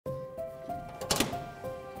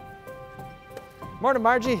Morning,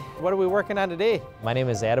 Margie. What are we working on today? My name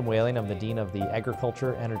is Adam Wehling. I'm the Dean of the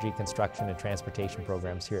Agriculture, Energy, Construction, and Transportation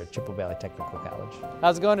programs here at Chippewa Valley Technical College.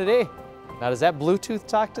 How's it going today? Now, does that Bluetooth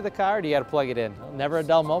talk to the car, or do you got to plug it in? Never a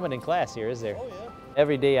dull moment in class here, is there? Oh, yeah.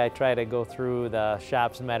 Every day I try to go through the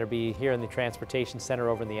shops, no matter be here in the Transportation Center,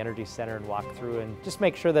 over in the Energy Center, and walk through and just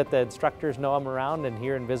make sure that the instructors know I'm around and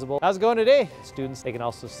here and visible. How's it going today? Students, they can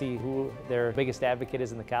also see who their biggest advocate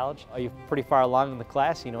is in the college. Are you pretty far along in the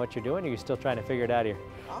class? You know what you're doing, or are you still trying to figure it out here?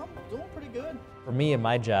 I'm doing pretty good. For me and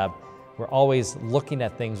my job, we're always looking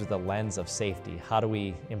at things with a lens of safety. How do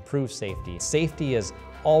we improve safety? Safety is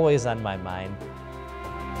always on my mind.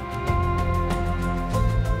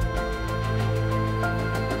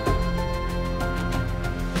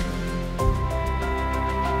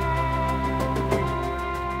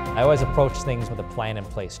 I always approach things with a plan in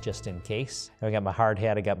place just in case. I got my hard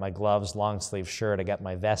hat, I got my gloves, long sleeve shirt, I got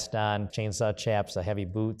my vest on, chainsaw chaps, heavy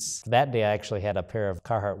boots. That day I actually had a pair of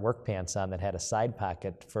Carhartt work pants on that had a side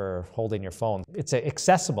pocket for holding your phone. It's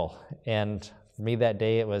accessible, and for me that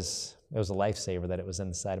day it was a lifesaver that it was in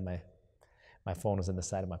the side of my phone was in the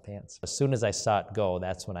side of my pants. As soon as I saw it go,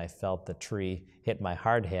 that's when I felt the tree hit my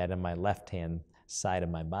hard hat and my left-hand side of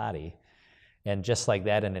my body. And just like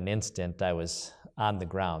that, in an instant, I was on the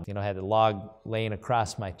ground. I had the log laying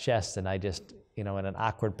across my chest, and I just, in an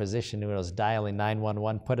awkward position, knew I was dialing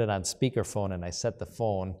 911, put it on speakerphone, and I set the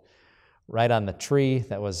phone right on the tree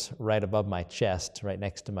that was right above my chest, right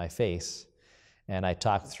next to my face. And I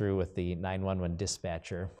talked through with the 911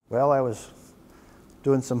 dispatcher. Well, I was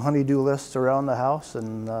doing some honey-do lists around the house,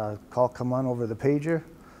 and call come on over the pager.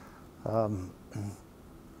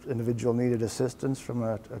 Individual needed assistance from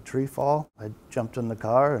a tree fall. I jumped in the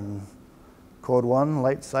car and code 1,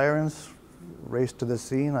 light sirens, raced to the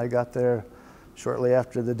scene. I got there shortly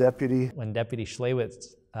after the deputy. When Deputy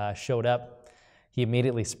Schlewitz showed up, he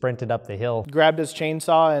immediately sprinted up the hill. Grabbed his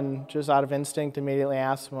chainsaw and just out of instinct immediately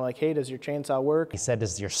asked him, like, hey, does your chainsaw work? He said,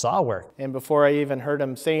 does your saw work? And before I even heard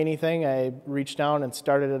him say anything, I reached down and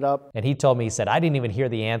started it up. And he told me, he said, I didn't even hear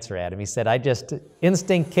the answer, Adam. He said,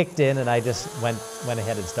 instinct kicked in, and I just went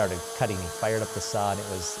ahead and started cutting. He fired up the saw, and it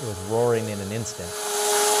was roaring in an instant.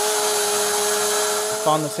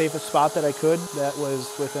 Found the safest spot that I could that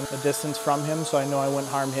was within a distance from him, so I know I wouldn't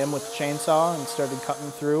harm him with the chainsaw, and started cutting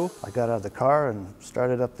through. I got out of the car and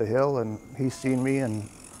started up the hill, and he seen me and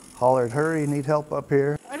hollered, hurry, need help up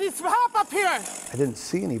here. I need some help up here! I didn't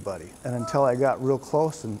see anybody, and until I got real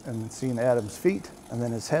close and seen Adam's feet, and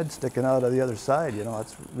then his head sticking out of the other side,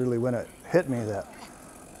 that's really when it hit me that,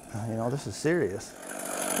 this is serious.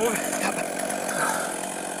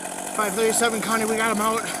 537 Connie, we got him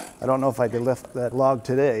out. I don't know if I could lift that log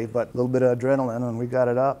today, but a little bit of adrenaline, and we got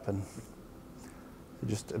it up, and it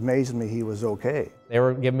just amazed me he was okay. They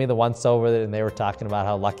were giving me the once over, and they were talking about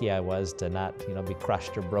how lucky I was to not, be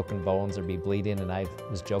crushed or broken bones or be bleeding, and I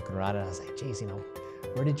was joking around, and I was like, geez,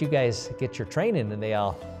 where did you guys get your training? And they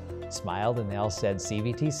all smiled, and they all said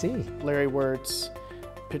CVTC. Larry Wirtz,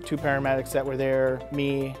 2 paramedics that were there,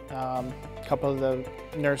 me, a couple of the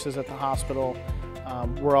nurses at the hospital,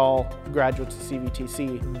 we're all graduates of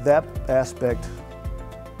CVTC. That aspect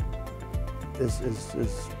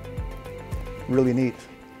is really neat.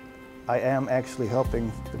 I am actually helping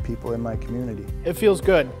the people in my community. It feels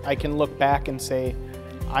good. I can look back and say,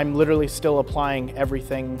 I'm literally still applying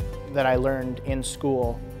everything that I learned in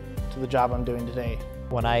school to the job I'm doing today.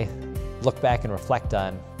 When I look back and reflect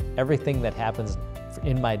on everything that happens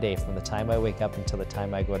in my day, from the time I wake up until the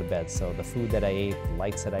time I go to bed, so the food that I ate, the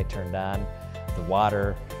lights that I turned on, the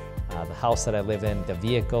water, the house that I live in, the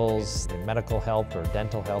vehicles, the medical help or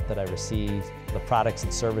dental help that I receive, the products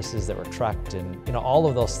and services that were trucked, and all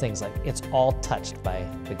of those things, it's all touched by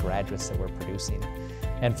the graduates that we're producing.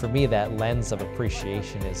 And for me, that lens of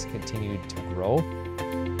appreciation has continued to grow.